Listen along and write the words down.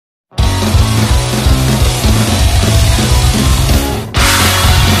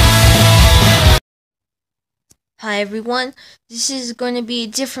Hi everyone, this is going to be a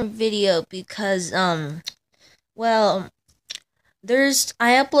different video because, well,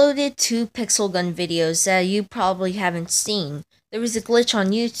 I uploaded 2 Pixel Gun videos that you probably haven't seen. There was a glitch on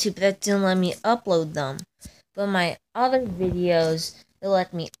YouTube that didn't let me upload them, but my other videos, it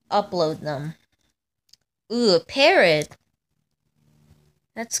let me upload them. Ooh, a parrot!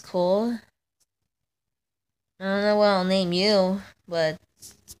 That's cool. I don't know what I'll name you, but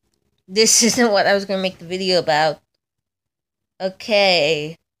this isn't what I was going to make the video about.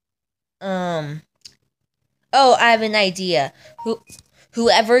 Okay, oh, I have an idea.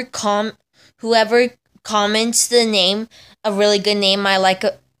 Whoever whoever comments the name, a really good name I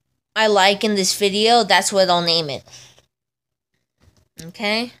like in this video, that's what I'll name it.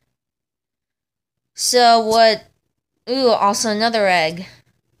 Okay? So what ooh, also another egg.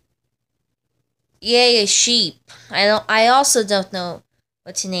 Yay, a sheep. I also don't know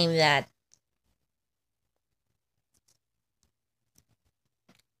what to name that.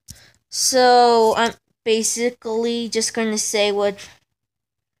 So I'm basically just gonna say what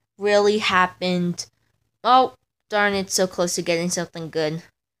really happened. Oh, darn, it's so close to getting something good.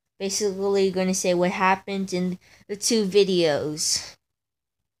 Basically going to say what happened in the 2 videos.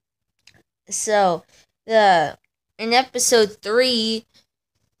 So, in episode 3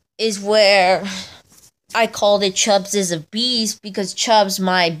 is where I called it Chubbs is a beast because Chubbs,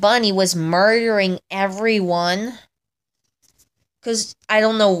 my bunny, was murdering everyone. Because I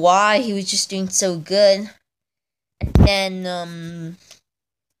don't know why, he was just doing so good. And then,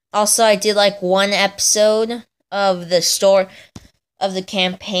 also I did like 1 episode of the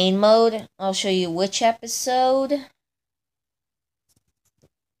campaign mode. I'll show you which episode.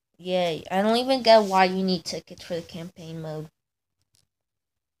 Yay. I don't even get why you need tickets for the campaign mode.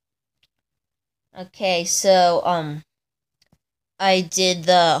 Okay, so, I did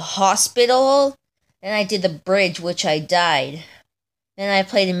the hospital, and I did the bridge, which I died. Then I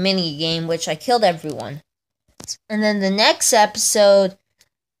played a mini game, which I killed everyone. And then the next episode,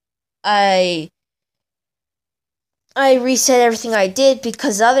 I reset everything I did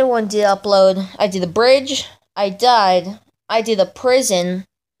because the other one did upload. I did the bridge, I died, I did the prison,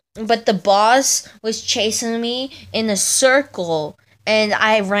 but the boss was chasing me in a circle and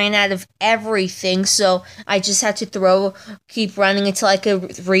I ran out of everything, so I just had to keep running until I could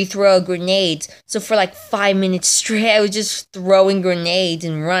rethrow a grenade. So for like 5 minutes straight, I was just throwing grenades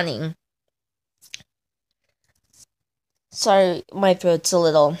and running. Sorry, my throat's a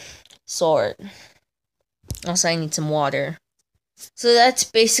little sore. Also, I need some water. So that's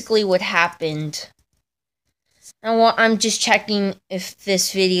basically what happened. I'm just checking if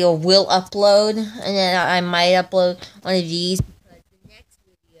this video will upload, and then I might upload one of these because the next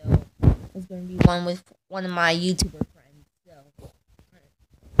video is going to be one with one of my YouTuber friends.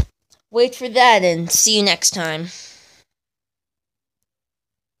 So wait for that and see you next time.